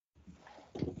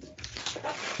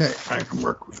Okay, I can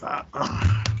work with that.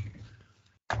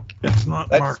 It's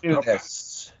not Let's marked do up.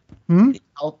 this. Hmm? The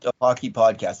Cult of Hockey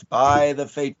podcast by the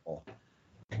faithful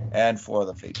and for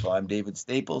the faithful. I'm David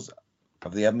Staples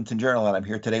of the Edmonton Journal, and I'm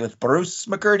here today with Bruce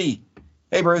McCurdy.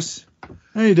 Hey, Bruce.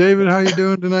 Hey, David, how you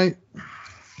doing tonight?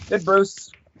 Good,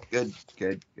 Bruce. Good.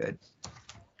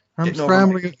 I'm Getting over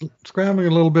my- scrambling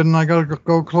a little bit, and I got to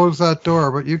go close that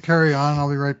door, but you carry on. I'll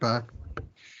be right back.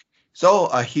 So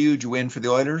a huge win for the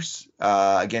Oilers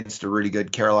against a really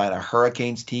good Carolina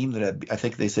Hurricanes team that I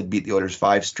think they said beat the Oilers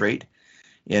 5 straight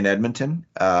in Edmonton.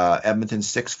 Edmonton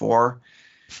 6-4.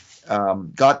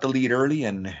 Got the lead early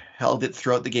and held it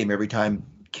throughout the game. Every time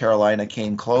Carolina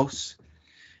came close,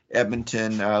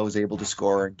 Edmonton was able to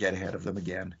score and get ahead of them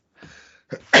again.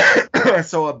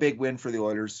 So a big win for the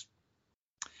Oilers,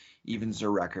 evens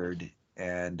their record.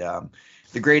 And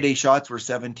the grade A shots were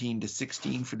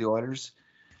 17-16 for the Oilers.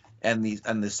 And the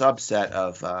subset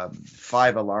of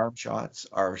 5 alarm shots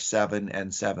are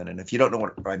 7-7. And if you don't know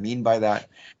what I mean by that,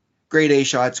 grade A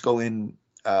shots go in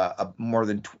more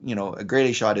than, a grade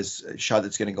A shot is a shot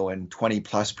that's going to go in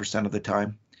 20+% of the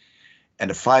time. And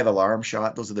a 5 alarm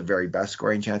shot, those are the very best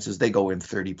scoring chances. They go in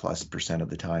 30+% of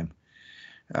the time.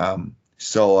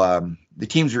 So the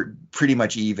teams are pretty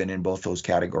much even in both those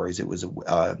categories. It was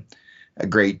a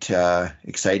great,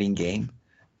 exciting game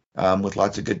with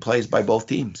lots of good plays by both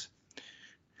teams.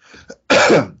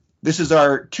 This is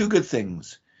our 2 good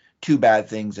things, 2 bad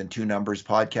things, and 2 numbers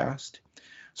podcast.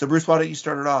 So, Bruce, why don't you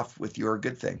start it off with your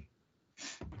good thing?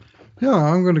 Yeah,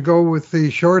 I'm going to go with the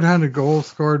shorthanded goal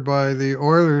scored by the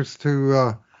Oilers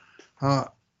to, I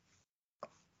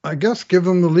guess, give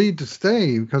them the lead to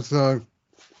stay, because it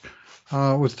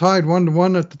was tied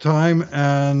 1-1 at the time,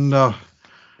 and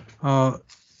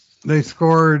they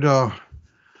scored, and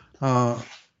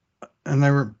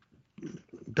they were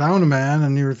down a man,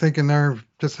 and you were thinking they're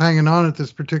just hanging on at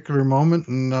this particular moment,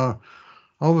 and all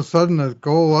of a sudden a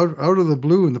goal out of the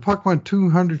blue, and the puck went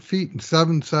 200 feet in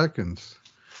 7 seconds.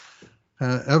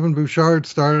 Evan Bouchard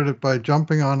started it by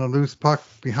jumping on a loose puck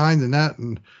behind the net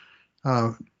and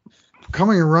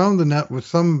coming around the net with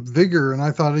some vigor, and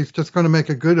I thought he's just going to make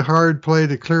a good hard play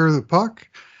to clear the puck,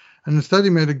 and instead he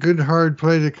made a good hard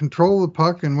play to control the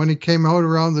puck, and when he came out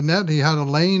around the net, he had a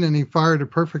lane, and he fired a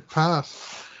perfect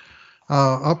pass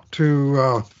up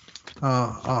to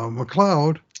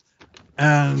McLeod,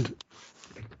 and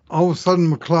all of a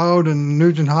sudden McLeod and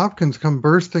Nugent Hopkins come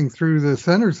bursting through the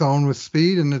center zone with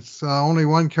speed, and it's only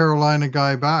one Carolina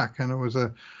guy back, and it was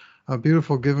a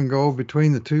beautiful give and go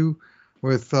between the two,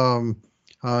 with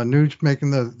Nuge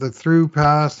making the through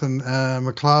pass and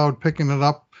McLeod picking it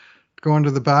up, going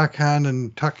to the backhand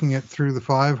and tucking it through the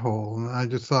 5-hole. And I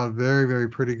just thought very, very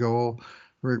pretty goal.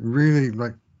 Really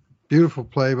beautiful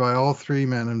play by all 3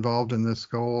 men involved in this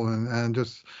goal, and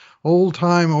just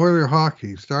old-time Oiler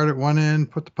hockey. Start at one end,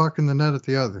 put the puck in the net at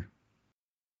the other.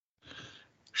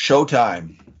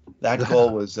 Showtime. That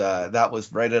goal was that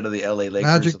was right out of the LA Lakers.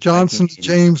 Magic Johnson's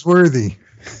James Worthy.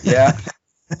 Yeah.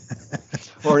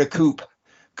 Or a Coop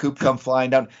come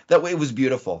flying down. That way, it was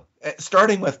beautiful.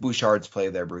 Starting with Bouchard's play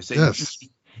there, Bruce. Yes.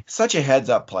 Such a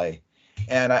heads-up play.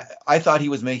 And I thought he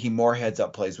was making more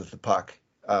heads-up plays with the puck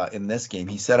in this game.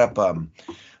 He set up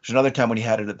there's another time when he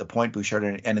had it at the point, Bouchard,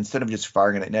 and instead of just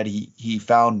firing it at net, he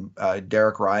found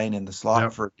Derek Ryan in the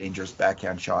slot for a dangerous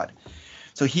backhand shot.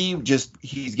 So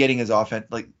he's getting his offense,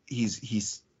 like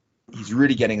he's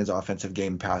really getting his offensive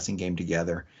game, passing game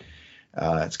together.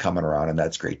 It's coming around, and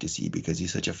that's great to see because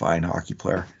he's such a fine hockey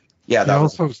player. Yeah,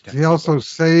 he also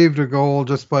saved a goal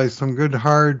just by some good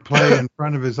hard play in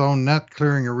front of his own net,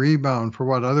 clearing a rebound for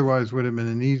what otherwise would have been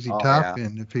an easy tap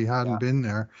in if he hadn't been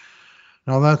there.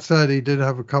 Now, that said, he did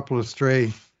have a couple of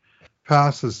stray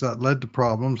passes that led to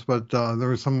problems, but there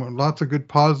was lots of good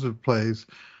positive plays.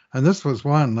 And this was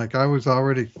one, like I was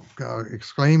already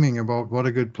exclaiming about what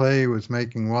a good play he was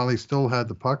making while he still had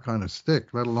the puck on his stick,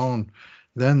 let alone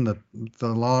then the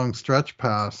long stretch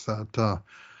pass that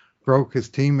broke his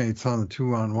teammates on the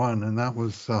 2-on-1. And that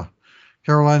was,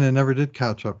 Carolina never did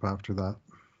catch up after that.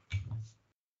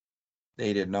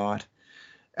 They did not.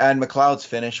 And McLeod's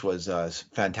finish was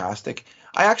fantastic.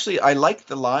 I liked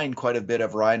the line quite a bit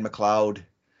of Ryan McLeod,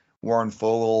 Warren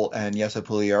Foegele, and Jesse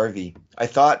Puljujarvi. I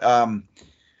thought,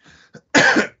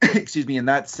 excuse me, in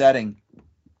that setting,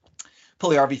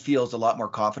 Puljujarvi feels a lot more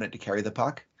confident to carry the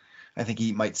puck. I think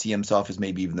he might see himself as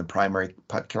maybe even the primary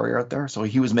puck carrier out there. So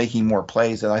he was making more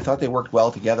plays, and I thought they worked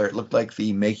well together. It looked like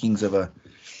the makings of a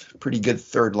pretty good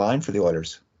third line for the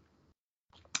Oilers.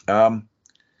 Okay,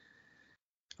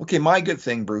 my good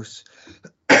thing, Bruce.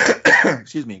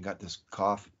 Excuse me, got this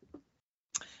cough.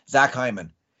 Zach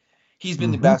Hyman. He's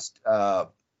been the best,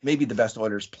 maybe the best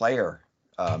Oilers player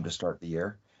to start the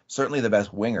year. Certainly the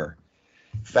best winger.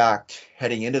 In fact,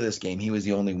 heading into this game, he was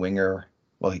the only winger.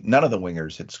 Well, none of the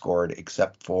wingers had scored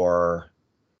except for.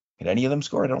 Had any of them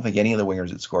scored? I don't think any of the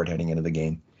wingers had scored heading into the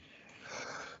game.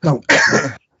 No.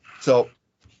 So.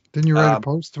 Didn't you write a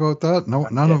post about that? No,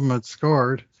 none of them had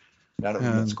scored. None of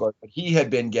them had scored, but he had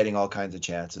been getting all kinds of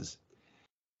chances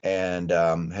and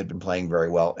had been playing very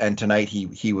well. And tonight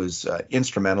he was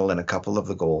instrumental in a couple of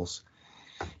the goals.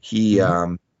 He,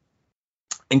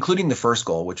 including the first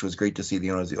goal, which was great to see.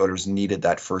 The Oilers needed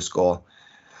that first goal.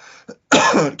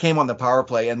 Came on the power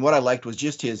play, and what I liked was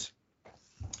just his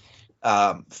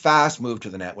fast move to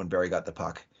the net when Barrie got the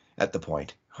puck at the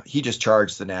point. He just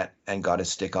charged the net and got his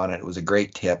stick on it. It was a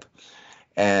great tip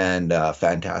and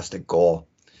fantastic goal.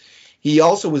 He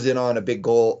also was in on a big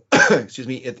goal,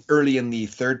 early in the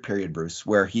third period, Bruce,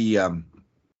 where he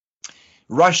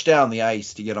rushed down the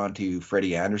ice to get onto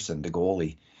Freddie Anderson, the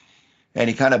goalie. And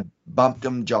he kind of bumped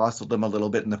him, jostled him a little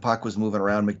bit, and the puck was moving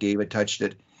around. McDavid touched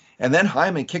it. And then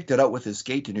Hyman kicked it out with his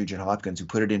skate to Nugent Hopkins, who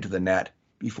put it into the net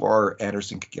before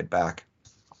Anderson could get back.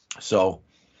 So,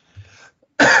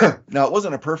 now it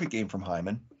wasn't a perfect game from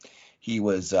Hyman. He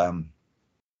was a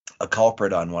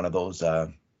culprit on one of those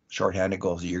shorthanded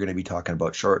goals that you're going to be talking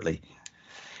about shortly.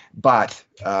 But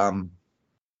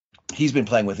he's been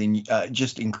playing with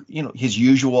his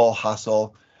usual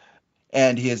hustle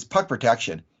and his puck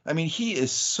protection. I mean, he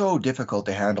is so difficult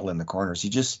to handle in the corners. He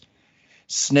just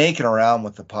snaking around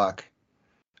with the puck,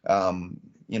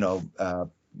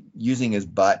 using his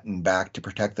butt and back to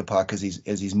protect the puck as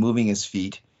he's moving his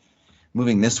feet,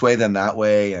 moving this way then that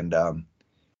way, and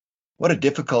what a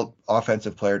difficult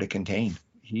offensive player to contain.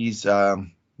 He's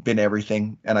been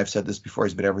everything, and I've said this before,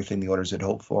 he's been everything the Oilers had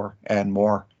hoped for and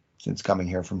more since coming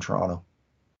here from Toronto.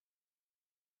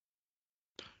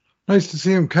 Nice to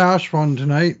see him cash one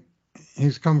tonight.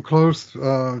 He's come close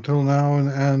till now,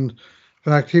 and in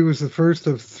fact, he was the first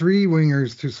of three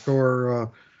wingers to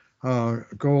score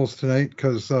goals tonight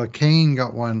because Kane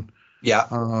got one. Yeah.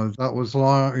 That was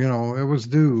long, it was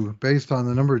due based on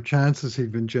the number of chances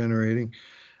he'd been generating.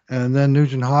 And then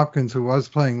Nugent Hopkins, who was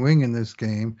playing wing in this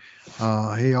game,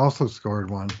 he also scored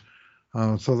one.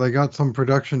 So they got some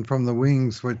production from the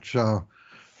wings, which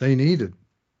they needed.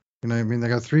 They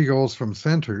got 3 goals from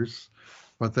centers,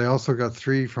 but they also got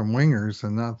 3 from wingers,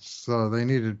 and that's they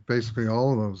needed basically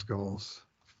all of those goals.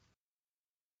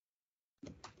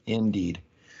 Indeed.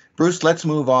 Bruce, let's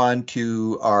move on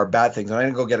to our bad things. I'm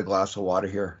going to go get a glass of water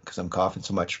here because I'm coughing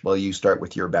so much. Well, you start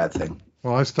with your bad thing.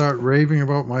 Well, I start raving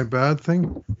about my bad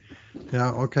thing?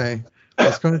 Yeah, okay.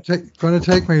 It's going to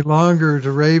take me longer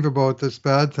to rave about this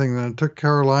bad thing than it took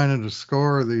Carolina to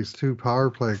score these 2 power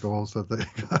play goals that they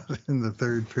got in the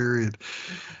third period.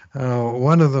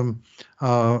 One of them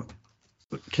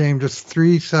came just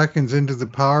 3 seconds into the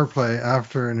power play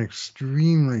after an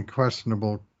extremely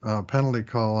questionable penalty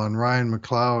call on Ryan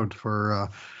McLeod for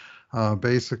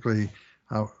basically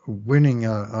winning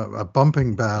a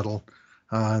bumping battle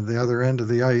on the other end of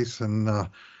the ice. And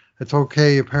it's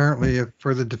okay, apparently,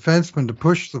 for the defenseman to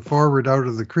push the forward out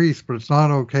of the crease, but it's not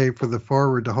okay for the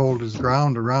forward to hold his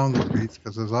ground around the crease,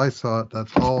 because as I saw it,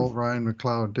 that's all Ryan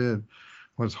McLeod did,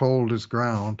 was hold his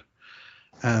ground.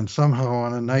 And somehow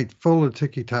on a night full of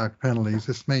ticky-tack penalties,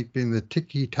 this might be the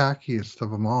ticky-tackiest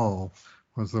of them all,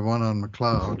 was the one on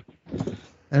McLeod.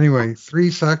 Anyway,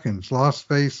 3 seconds, lost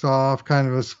face off, kind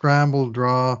of a scramble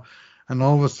draw, and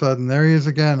all of a sudden, there he is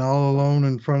again, all alone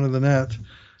in front of the net.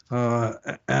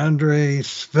 Andrei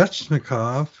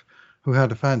Svechnikov, who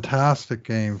had a fantastic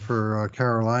game for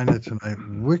Carolina tonight,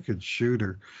 wicked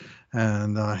shooter,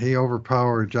 and he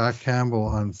overpowered Jack Campbell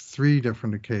on 3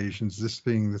 different occasions, this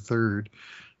being the third,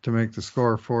 to make the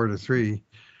score 4-3.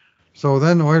 So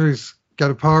then the Oilers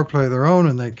get a power play of their own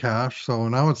and they cash, so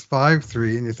now it's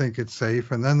 5-3 and you think it's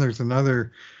safe, and then there's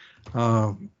another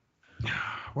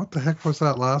what the heck was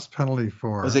that last penalty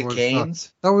for? Was it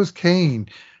Kane's? That was Kane.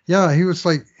 Yeah, he was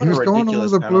going over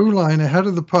the blue line ahead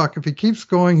of the puck. If he keeps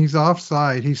going, he's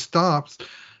offside. He stops.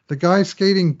 The guy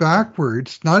skating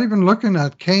backwards, not even looking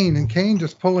at Kane, and Kane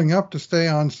just pulling up to stay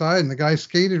onside, and the guy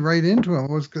skated right into him.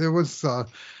 It was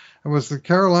the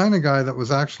Carolina guy that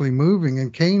was actually moving,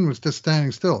 and Kane was just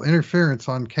standing still. Interference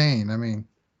on Kane. I mean,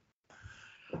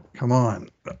 come on.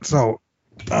 So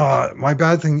my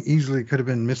bad thing easily could have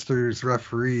been Mister's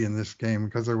referee in this game,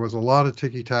 because there was a lot of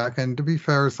ticky-tack, and to be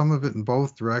fair, some of it in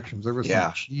both directions. There were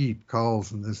some cheap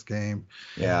calls in this game.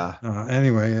 Yeah.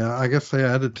 Anyway, I guess they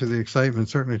added to the excitement,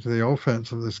 certainly to the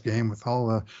offense of this game, with all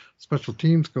the special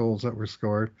teams goals that were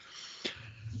scored.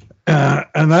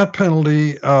 And that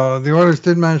penalty, the Oilers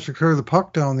did manage to clear the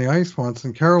puck down the ice once,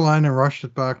 and Carolina rushed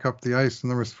it back up the ice, and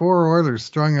there was 4 Oilers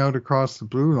strung out across the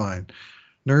blue line.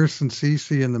 Nurse and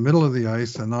Cece in the middle of the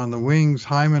ice, and on the wings,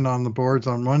 Hyman on the boards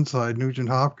on one side, Nugent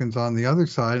Hopkins on the other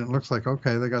side. And it looks like,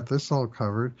 okay, they got this all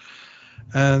covered.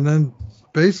 And then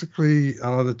basically,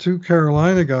 the 2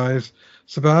 Carolina guys,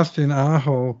 Sebastian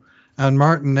Aho and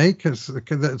Martin Nakes,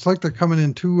 it's like they're coming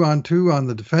in 2-on-2 on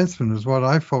the defenseman, is what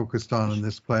I focused on in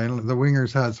this play. And the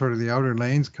wingers had sort of the outer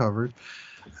lanes covered.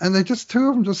 And they just, 2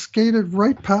 of them just skated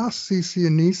right past Cece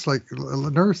and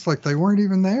Nurse, like they weren't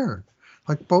even there.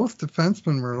 Like both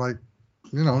defensemen were like,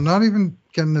 not even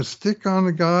getting a stick on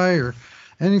the guy or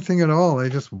anything at all. They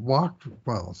just walked,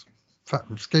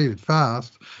 skated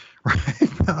fast,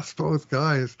 right past both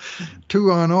guys.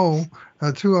 2-on-0,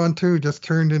 2-on-2 just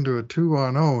turned into a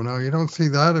 2-on-0. Now you don't see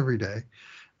that every day.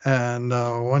 And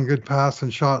one good pass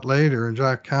and shot later, and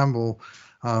Jack Campbell,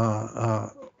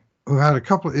 who had a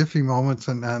couple of iffy moments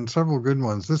and several good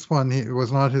ones. This one, it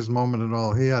was not his moment at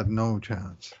all. He had no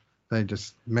chance. They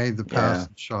just made the pass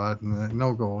and shot, and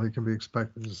no goal. He can be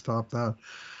expected to stop that.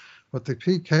 But the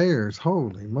PKers,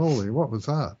 holy moly, what was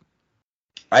that?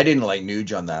 I didn't like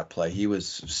Nuge on that play. He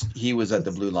was at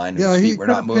the blue line. Yeah, his feet were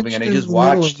not moving, and he just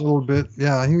watched a little bit.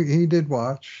 Yeah, he did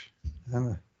watch.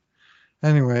 And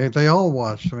anyway, they all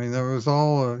watched. I mean, there was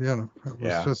all it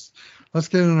was just, let's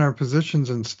get in our positions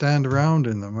and stand around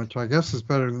in them, which I guess is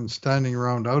better than standing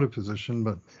around out of position,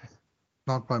 but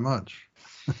not by much.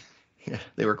 Yeah,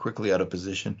 they were quickly out of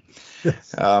position.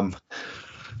 Yes. Yeah,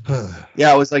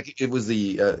 it was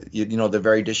the the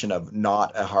very addition of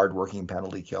not a hardworking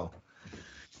penalty kill.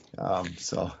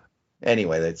 So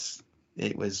anyway,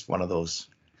 it was one of those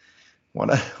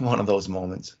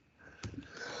moments.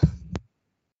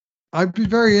 I'd be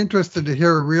very interested to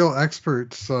hear a real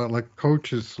experts, like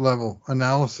coaches level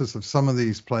analysis of some of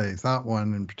these plays, that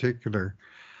one in particular,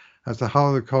 as to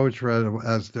how the coach read it,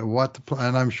 as to what the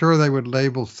and I'm sure they would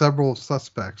label several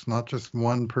suspects, not just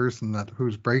one person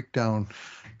whose breakdown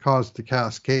caused the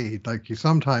cascade. Like you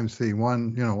sometimes see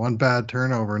one bad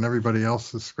turnover and everybody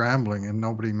else is scrambling and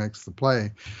nobody makes the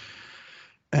play.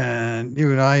 And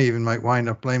you and I even might wind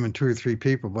up blaming 2 or 3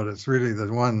 people, but it's really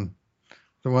the one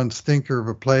stinker of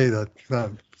a play that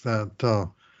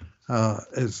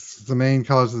is the main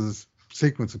cause of this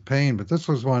sequence of pain. But this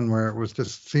was one where it was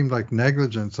just seemed like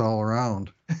negligence all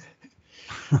around.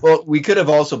 Well, we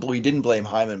didn't blame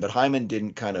Hyman, but Hyman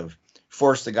didn't kind of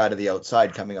force the guy to the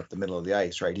outside coming up the middle of the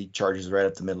ice, right? He charges right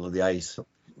up the middle of the ice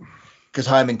because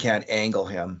Hyman can't angle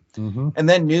him. Mm-hmm. And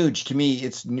then Nuge, to me,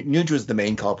 Nuge was the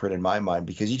main culprit in my mind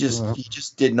because he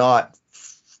just did not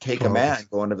take a man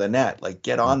going to the net. Like,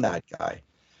 get on that guy.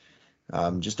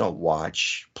 Just don't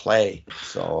watch, play.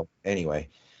 So anyway,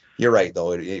 you're right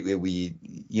though.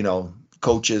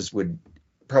 Coaches would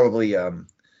probably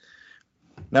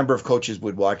number of coaches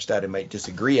would watch that and might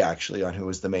disagree actually on who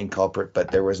was the main culprit,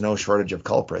 but there was no shortage of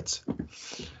culprits.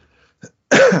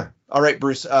 All right,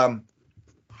 Bruce.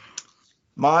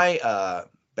 My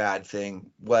bad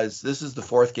thing was this is the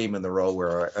 4th game in the row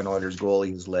where an Oilers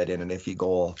goalie has let in an iffy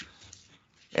goal,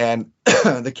 and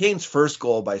the Canes' first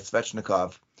goal by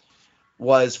Svechnikov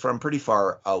was from pretty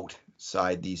far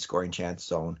outside the scoring chance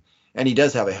zone. And he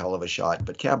does have a hell of a shot,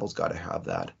 but Campbell's got to have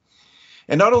that.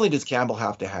 And not only does Campbell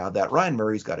have to have that, Ryan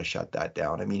Murray's got to shut that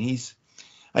down. I mean,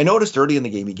 I noticed early in the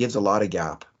game, he gives a lot of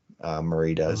gap.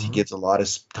 Murray does. Mm-hmm. He gives a lot of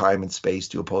time and space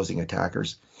to opposing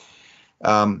attackers.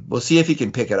 We'll see if he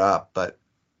can pick it up, but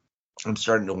I'm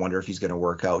starting to wonder if he's going to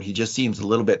work out. He just seems a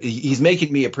little bit, he's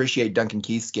making me appreciate Duncan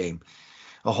Keith's game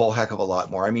a whole heck of a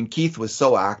lot more. I mean, Keith was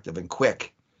so active and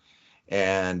quick.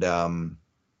 And,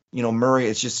 Murray,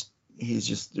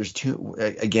 there's two,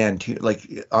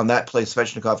 like on that play,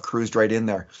 Svechnikov cruised right in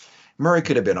there. Murray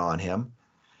could have been on him.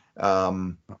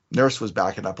 Nurse was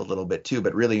backing up a little bit too,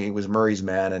 but really it was Murray's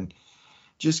man, and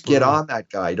just get on that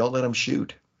guy. Don't let him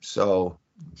shoot. So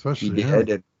he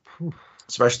did,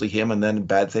 especially him, and then a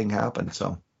bad thing happened.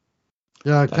 So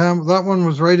yeah, that one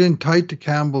was right in tight to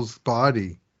Campbell's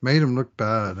body. Made him look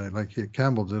bad.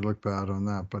 Campbell did look bad on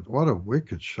that, but what a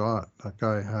wicked shot that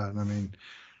guy had. I mean,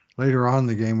 later on in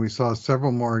the game, we saw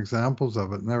several more examples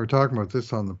of it, and they were talking about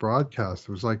this on the broadcast.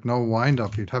 It was like no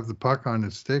wind-up. He'd have the puck on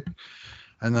his stick,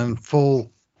 and then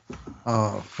full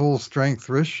strength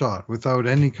wrist shot without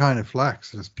any kind of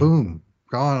flex. Just boom,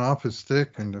 gone off his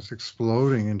stick and just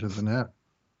exploding into the net.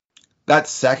 That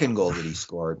second goal that he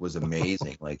scored was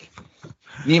amazing. Like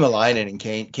Niemelainen and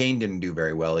Kane didn't do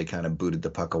very well. He kind of booted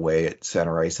the puck away at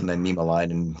center ice, and then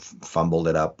Niemelainen fumbled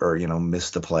it up or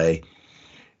missed the play.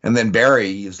 And then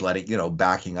Barry was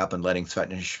backing up and letting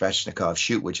Svechnikov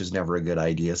shoot, which is never a good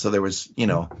idea. So there was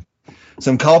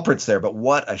Some culprits there, but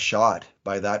what a shot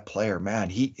by that player,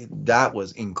 man! That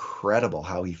was incredible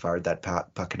how he fired that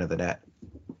puck into the net.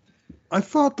 I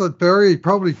thought that Barry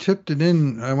probably tipped it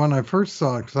in when I first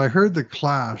saw it because I heard the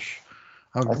clash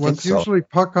of what's usually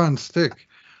puck on stick.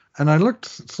 And I looked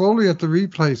slowly at the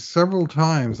replay several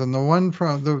times, and the one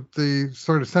from the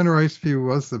sort of center ice view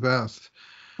was the best.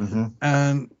 Mm-hmm.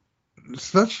 And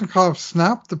Svechnikov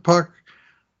snapped the puck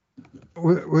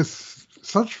with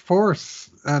such force,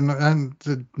 and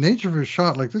the nature of his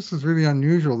shot, like this is really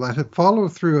unusual, that hit follow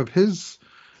through of his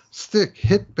stick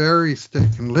hit Barry's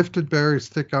stick and lifted Barry's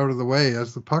stick out of the way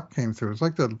as the puck came through. It's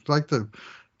like the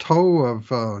toe of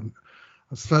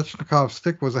Svechnikov's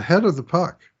stick was ahead of the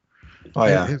puck. Oh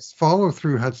yeah, his follow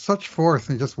through had such force,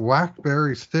 and he just whacked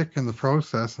Barry's stick in the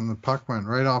process, and the puck went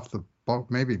right off the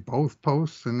maybe both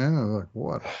posts, and then I was like,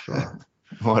 what a shot!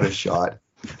 What a shot!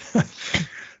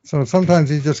 So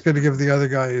sometimes you just got to give the other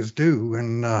guy his due,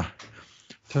 and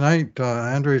tonight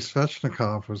Andrei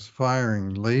Svechnikov was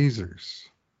firing lasers.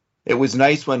 It was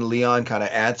nice when Leon kind of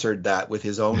answered that with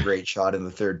his own great shot in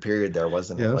the third period there,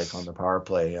 wasn't it? Like on the power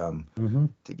play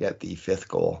to get the 5th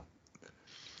goal.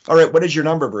 All right, what is your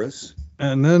number, Bruce?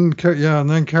 And then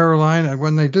Carolina,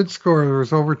 when they did score, there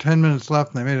was over 10 minutes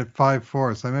left, and they made it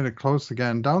 5-4, so they made it close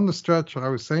again. Down the stretch, I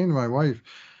was saying to my wife,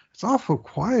 it's awful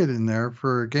quiet in there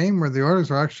for a game where the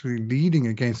Oilers are actually leading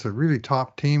against a really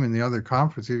top team in the other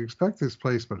conference. You'd expect this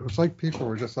place, but it was like people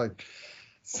were just like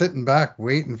sitting back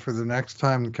waiting for the next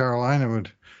time Carolina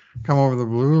would come over the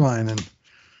blue line and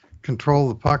control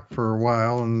the puck for a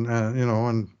while.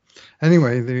 And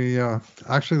anyway,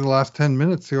 actually the last 10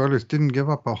 minutes the Oilers didn't give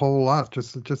up a whole lot,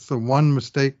 just the one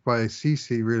mistake by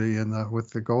Ceci really with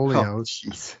the goalie out.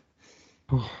 Jeez.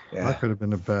 Yeah. That could have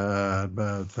been a bad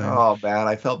thing. Oh man,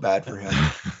 I felt bad for him.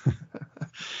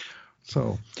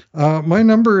 So my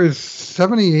number is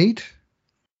 78.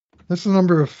 This is the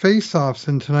number of face-offs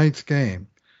in tonight's game.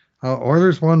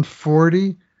 Oilers won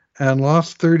 40 and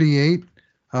lost 38,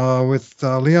 with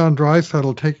Leon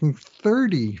Draisaitl taking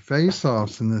 30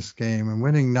 face-offs in this game and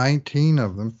winning 19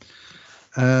 of them.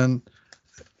 And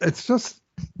it's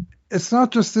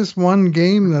not just this one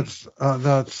game that's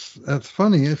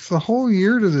funny. It's the whole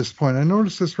year to this point. I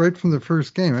noticed this right from the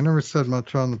first game. I never said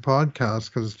much on the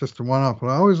podcast because it's just a one-off, but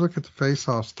I always look at the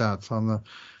face-off stats on the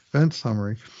event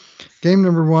summary. Game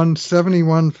number 1,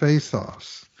 71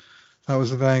 face-offs. That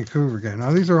was the Vancouver game.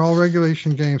 Now, these are all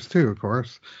regulation games, too, of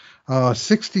course.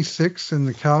 66 in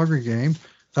the Calgary game.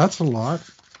 That's a lot.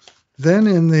 Then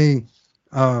in the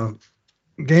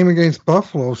game against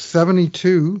Buffalo,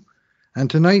 72. And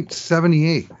tonight,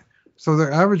 78. So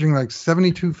they're averaging like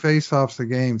 72 face-offs a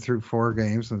game through 4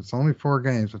 games. And it's only 4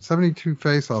 games, but 72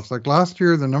 face-offs. Like last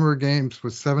year, the number of games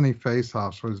with 70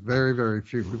 face-offs was very, very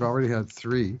few. We've already had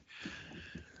 3.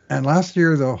 And last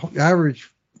year, the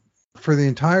average for the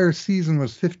entire season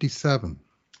was 57.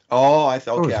 Oh, I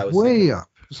thought, okay, I was way thinking. Up.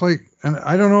 It's like, and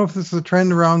I don't know if this is a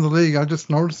trend around the league. I just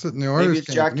noticed it in the Oilers Maybe it's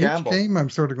game. Jack in Campbell. Each game, I'm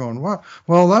sort of going, what?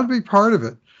 Well, that'd be part of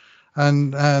it.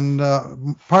 And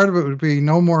part of it would be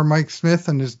no more Mike Smith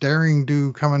and his daring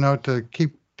do coming out to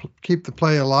keep the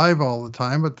play alive all the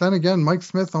time. But then again, Mike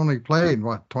Smith only played,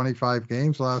 25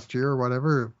 games last year or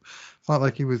whatever. It's not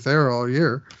like he was there all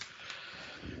year.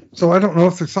 So I don't know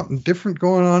if there's something different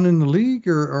going on in the league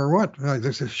or what.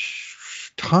 There's a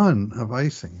ton of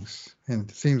icings. And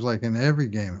it seems like in every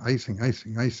game, icing.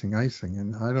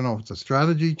 And I don't know if it's a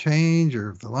strategy change or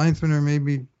if the linesmen are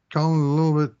maybe calling it a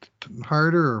little bit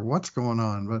harder or what's going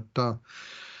on. But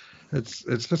it's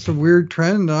just a weird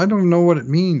trend. I don't know what it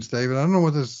means, David. I don't know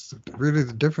what is really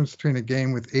the difference between a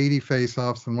game with 80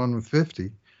 face-offs and one with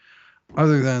 50,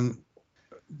 other than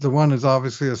the one is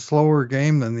obviously a slower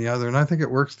game than the other. And I think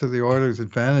it works to the Oilers'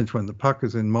 advantage when the puck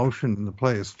is in motion and the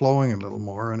play is flowing a little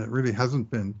more. And it really hasn't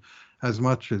been as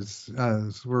much as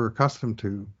we're accustomed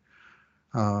to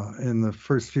in the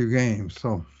first few games.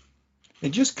 So it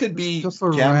just could be just a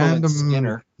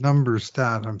random number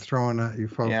stat I'm throwing at you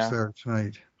folks there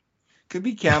tonight. Could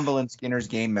be Campbell and Skinner's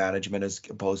game management as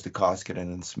opposed to Koskinen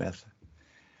and Smith.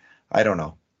 I don't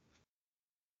know.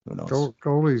 Who knows?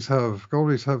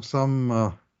 Goalies have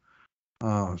some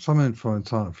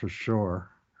influence on it for sure.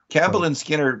 Campbell and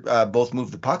Skinner both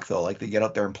move the puck though. Like they get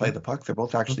out there and play the puck. They're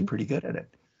both actually pretty good at it.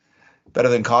 Better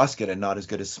than Koskinen, not as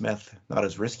good as Smith. Not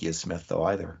as risky as Smith though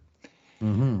either.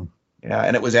 Mm-hmm. Yeah,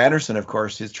 and it was Anderson, of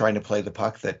course, who's trying to play the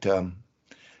puck that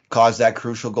caused that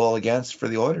crucial goal against for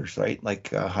the Oilers, right?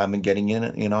 Like Hyman getting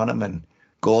in on him and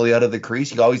goalie out of the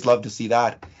crease. You always love to see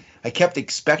that. I kept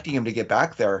expecting him to get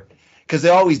back there because they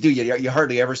always do. You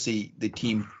hardly ever see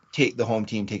the home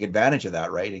team take advantage of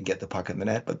that, right, and get the puck in the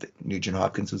net. But Nugent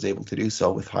Hopkins was able to do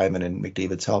so with Hyman and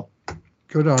McDavid's help.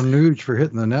 Good on Nuge for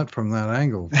hitting the net from that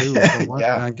angle too.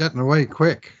 Yeah. And getting away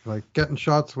quick. Like getting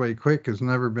shots away quick has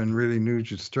never been really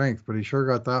Nuge's strength, but he sure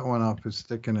got that one off his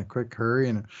stick in a quick hurry,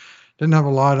 and it didn't have a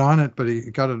lot on it, but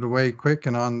he got it away quick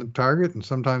and on the target. And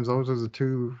sometimes those are the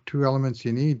two elements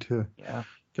you need to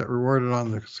get rewarded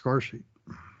on the score sheet.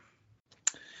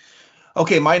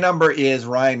 Okay, my number is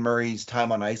Ryan Murray's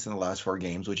time on ice in the last 4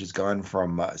 games, which has gone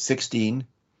from 16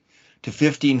 to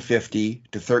 1550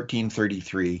 to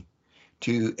 1333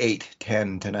 to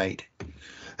 810 tonight.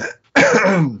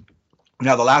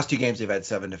 Now, the last 2 games they've had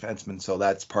 7 defensemen, so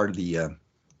that's part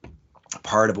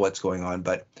of what's going on.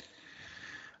 But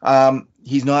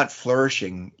he's not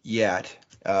flourishing yet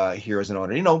here as an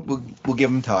owner. You know, we'll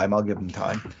give him time. I'll give him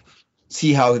time.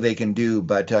 See how they can do.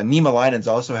 But Niemelainen's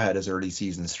also had his early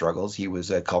season struggles. He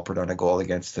was a culprit on a goal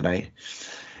against tonight.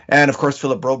 And, of course,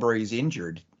 Philip Broberry's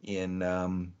injured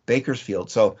in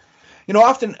Bakersfield. So, you know,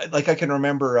 often, like I can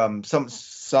remember some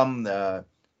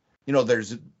you know,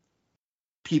 there's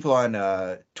people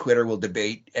on Twitter will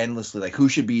debate endlessly, like who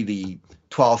should be the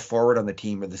 12th forward on the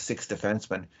team or the 6th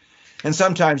defenseman. And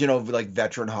sometimes, you know, like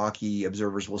veteran hockey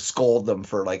observers will scold them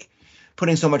for like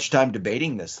putting so much time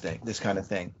debating this kind of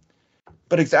thing.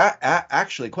 But it's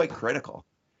actually quite critical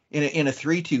in a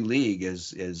 3-2 league,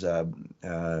 as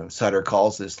Sutter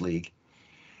calls this league.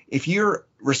 If you're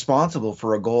responsible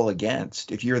for a goal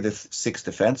against, if you're the 6th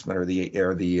defenseman or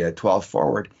the 12th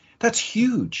forward, that's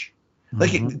huge. Mm-hmm.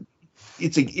 Like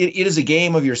it is a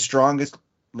game of your strongest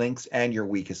links and your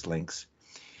weakest links.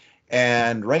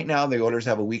 And right now the Oilers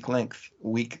have a weak link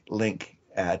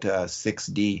at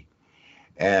 6D,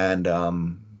 and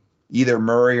either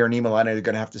Murray or Niemelainen are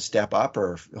going to have to step up,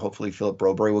 or hopefully Philip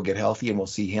Broberry will get healthy and we'll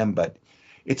see him. But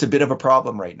it's a bit of a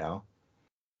problem right now.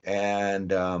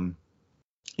 And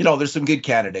you know, there's some good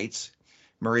candidates.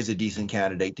 Murray's a decent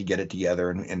candidate to get it together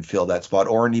and fill that spot,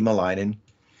 or Niemelainen.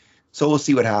 So we'll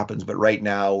see what happens. But right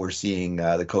now we're seeing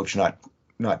the coach not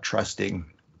trusting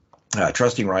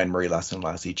Ryan Murray less and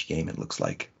less each game, it looks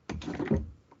like.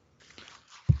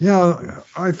 Yeah,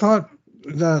 I thought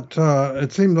that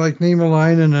it seemed like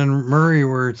Niemelainen and Murray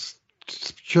were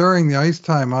sharing the ice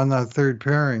time on that third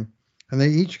pairing, and they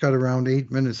each got around 8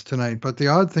 minutes tonight. But the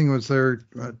odd thing was their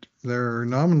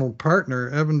nominal partner,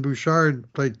 Evan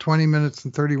Bouchard, played 20 minutes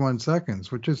and 31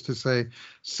 seconds, which is to say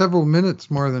several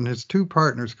minutes more than his 2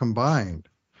 partners combined.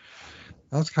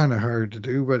 That's kind of hard to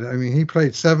do, but I mean, he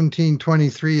played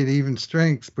 17-23 at even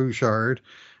strength, Bouchard,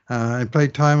 and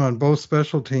played time on both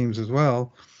special teams as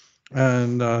well.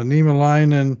 And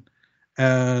Niemelainen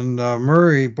and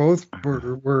Murray both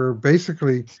were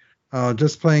basically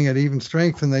just playing at even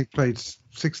strength, and they played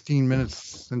 16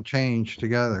 minutes and change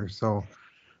together. So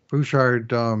Bouchard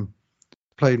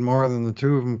played more than the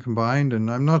 2 of them combined,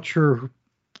 and I'm not sure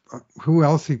who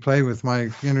else he played with. My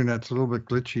internet's a little bit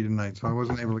glitchy tonight, so I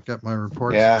wasn't able to get my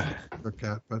reports to look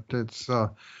at. But it's a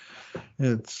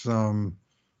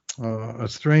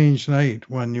strange night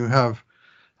when you have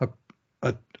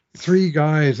a 3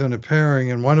 guys in a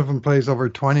pairing, and one of them plays over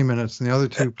 20 minutes, and the other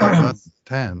 2 play less than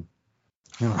 10.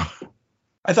 You know.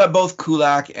 I thought both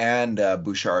Kulak and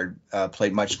Bouchard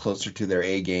played much closer to their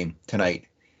A game tonight.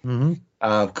 Mm-hmm.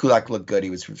 Kulak looked good. He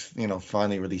was, you know,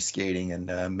 finally really skating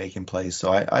and making plays.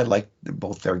 So I liked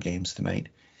both their games tonight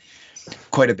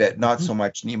quite a bit. Not so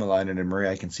much Niemelainen and Murray.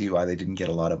 I can see why they didn't get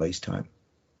a lot of ice time.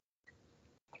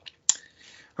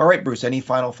 All right, Bruce, any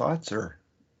final thoughts or?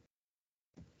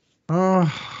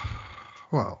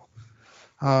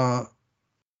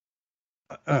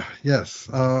 Yes.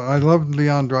 I loved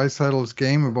Leon Draisaitl's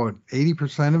game, about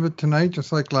 80% of it tonight,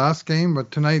 just like last game.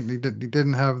 But tonight he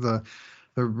didn't have the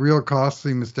real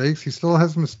costly mistakes. He still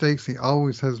has mistakes. He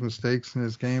always has mistakes in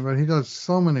his game, but he does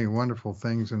so many wonderful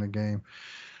things in a game.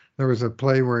 There was a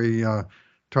play where he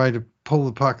tried to pull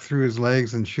the puck through his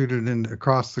legs and shoot it in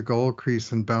across the goal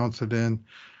crease and bounce it in.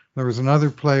 There was another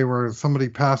play where somebody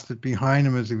passed it behind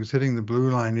him as he was hitting the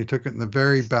blue line. He took it in the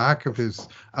very back of his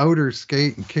outer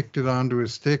skate and kicked it onto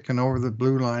his stick and over the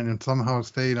blue line and somehow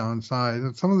stayed onside.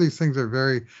 And some of these things are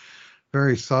very,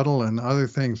 very subtle, and other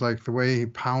things like the way he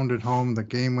pounded home the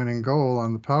game-winning goal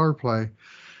on the power play.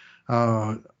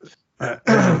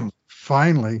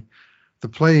 Finally, the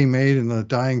play he made in the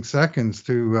dying seconds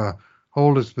to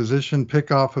hold his position,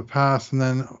 pick off a pass, and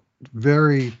then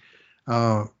very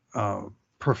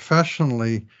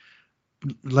professionally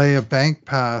lay a bank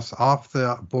pass off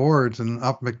the boards and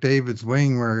up McDavid's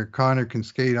wing where Connor can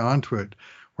skate onto it,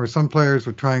 where some players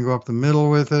would try and go up the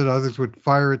middle with it, others would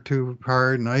fire it too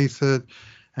hard and ice it,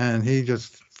 and he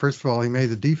just, first of all, he made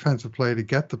the defensive play to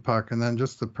get the puck, and then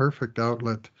just the perfect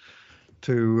outlet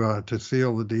to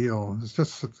seal the deal.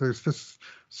 There's just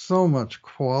so much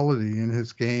quality in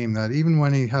his game that even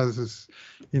when he has his,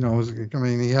 he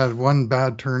had one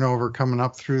bad turnover coming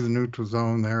up through the neutral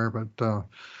zone there, but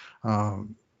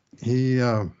he's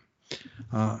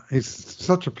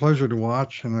such a pleasure to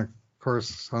watch. And of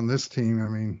course, on this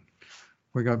team,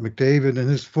 we got McDavid and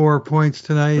his 4 points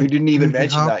tonight. We didn't even Nugent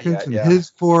mention that Hopkins yet. Yeah. and his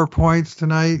 4 points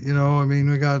tonight. We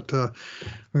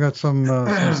got some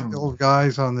skilled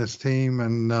guys on this team,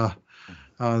 and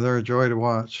they're a joy to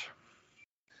watch.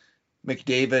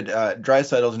 McDavid,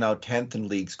 Draisaitl's now 10th in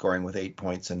league scoring with 8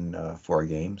 points in 4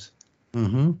 games.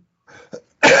 Mm-hmm.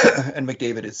 And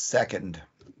McDavid is second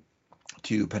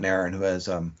to Panarin, who has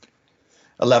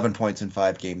 11 points in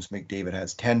 5 games. McDavid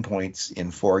has 10 points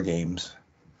in 4 games.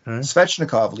 Okay.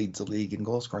 Svechnikov leads the league in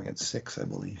goal scoring at 6, I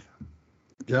believe.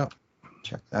 Yeah.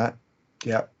 Check that.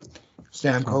 Yeah.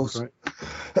 Stamkos. Right.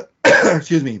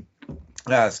 Excuse me.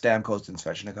 Stamkos and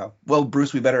Svechnikov. Well,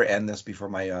 Bruce, we better end this before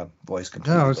my voice comes.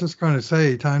 Yeah, I was just going to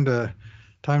say, time to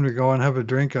go and have a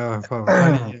drink of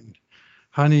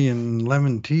honey and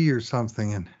lemon tea or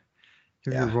something, and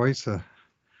give your voice and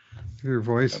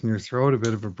your throat a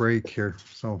bit of a break here.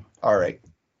 So. All right,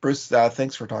 Bruce.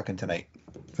 Thanks for talking tonight.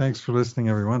 Thanks for listening,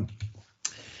 everyone.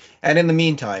 And in the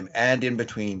meantime, and in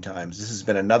between times, this has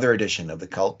been another edition of the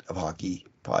Cult of Hockey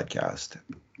podcast.